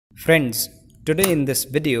Friends, today in this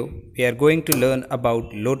video we are going to learn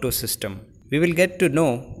about LOTO system. We will get to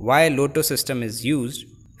know why LOTO system is used.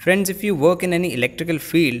 Friends, if you work in any electrical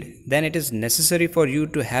field, then it is necessary for you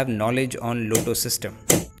to have knowledge on LOTO system.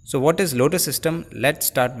 So what is LOTO system? Let's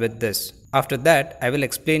start with this. After that, I will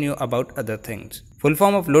explain you about other things. Full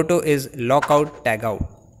form of LOTO is Lockout, Tagout.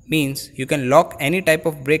 Means you can lock any type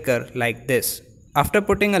of breaker like this. After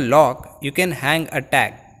putting a lock, you can hang a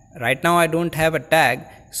tag. Right now I don't have a tag,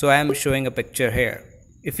 so I am showing a picture here.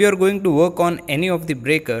 If you are going to work on any of the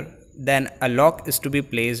breaker, then a lock is to be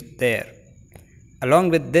placed there. Along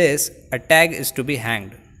with this, a tag is to be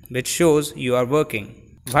hanged, which shows you are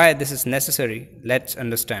working. Why this is necessary? Let's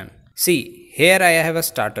understand. See, here I have a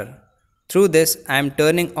starter. Through this, I am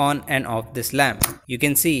turning on and off this lamp. You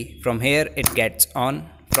can see from here it gets on,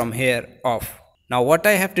 from here off. Now what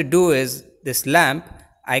I have to do is, this lamp,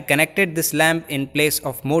 I connected this lamp in place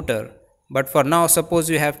of motor. But for now, suppose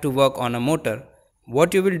you have to work on a motor.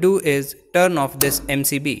 What you will do is turn off this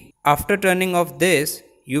MCB. After turning off this,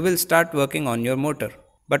 you will start working on your motor.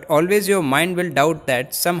 But always your mind will doubt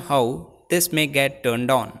that somehow this may get turned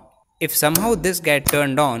on. If somehow this get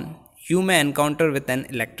turned on, you may encounter with an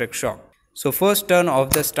electric shock. So first turn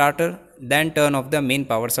off the starter, then turn off the main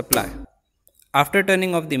power supply. After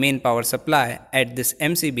turning off the main power supply at this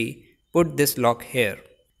MCB, put this lock here.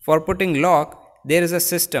 For putting lock, there is a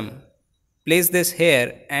system. Place this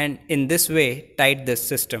here and in this way tight this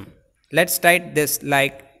system. Let's tighten this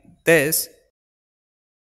like this.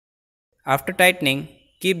 After tightening,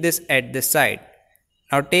 keep this at this side.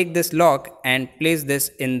 Now take this lock and place this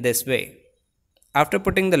in this way. After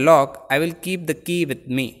putting the lock, I will keep the key with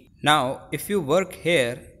me. Now if you work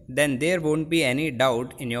here, then there won't be any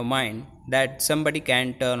doubt in your mind that somebody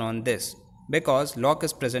can turn on this, because lock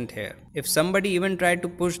is present here. If somebody even try to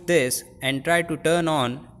push this and try to turn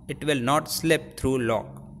on, it will not slip through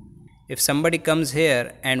lock. If somebody comes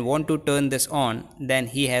here and want to turn this on, then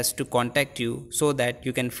he has to contact you so that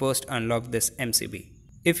you can first unlock this MCB.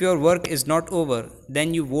 If your work is not over,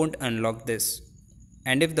 then you won't unlock this.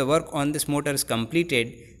 And if the work on this motor is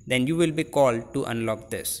completed, then you will be called to unlock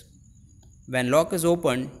this. When lock is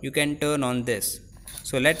opened, you can turn on this.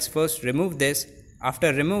 So let's first remove this.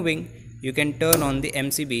 After removing, you can turn on the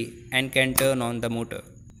MCB and can turn on the motor.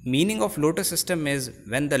 Meaning of LOTO system is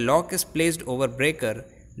when the lock is placed over breaker,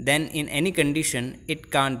 then in any condition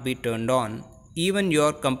it can't be turned on. Even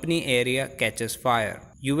your company area catches fire.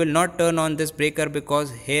 You will not turn on this breaker because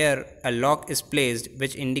here a lock is placed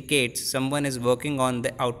which indicates someone is working on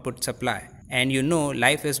the output supply. And you know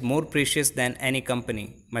life is more precious than any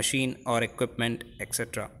company, machine or equipment,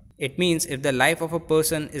 etc. It means if the life of a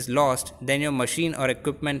person is lost, then your machine or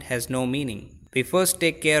equipment has no meaning. We first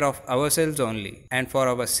take care of ourselves only, and for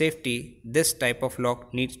our safety, this type of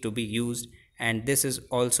lock needs to be used, and this is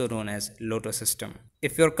also known as LOTO system.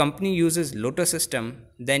 If your company uses LOTO system,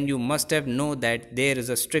 then you must have known that there is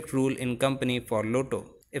a strict rule in company for LOTO.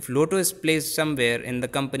 If LOTO is placed somewhere in the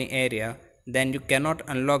company area, then you cannot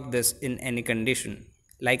unlock this in any condition.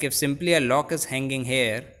 Like if simply a lock is hanging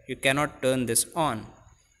here, you cannot turn this on.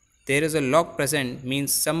 There is a lock present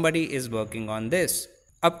means somebody is working on this.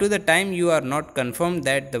 Up to the time you are not confirmed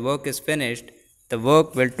that the work is finished, the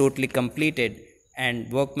work will totally completed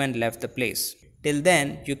and workman left the place. Till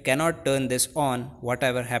then, you cannot turn this on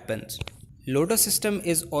whatever happens. LOTO system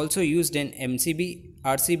is also used in MCB,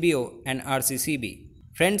 RCBO and RCCB.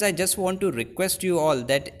 Friends, I just want to request you all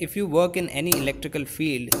that if you work in any electrical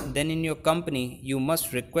field, then in your company, you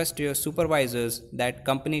must request your supervisors that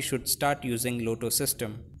company should start using LOTO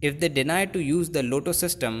system. If they deny to use the LOTO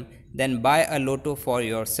system, then buy a LOTO for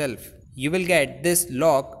yourself. You will get this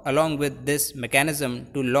lock along with this mechanism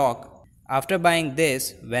to lock. After buying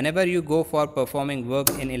this, whenever you go for performing work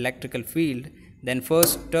in electrical field, then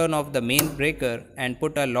first turn off the main breaker and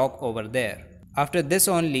put a lock over there. After this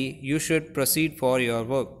only, you should proceed for your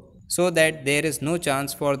work, so that there is no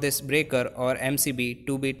chance for this breaker or MCB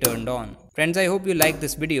to be turned on. Friends, I hope you like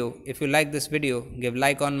this video. If you like this video, give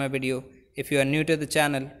like on my video. If you are new to the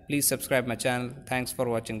channel, please subscribe my channel. Thanks for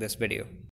watching this video.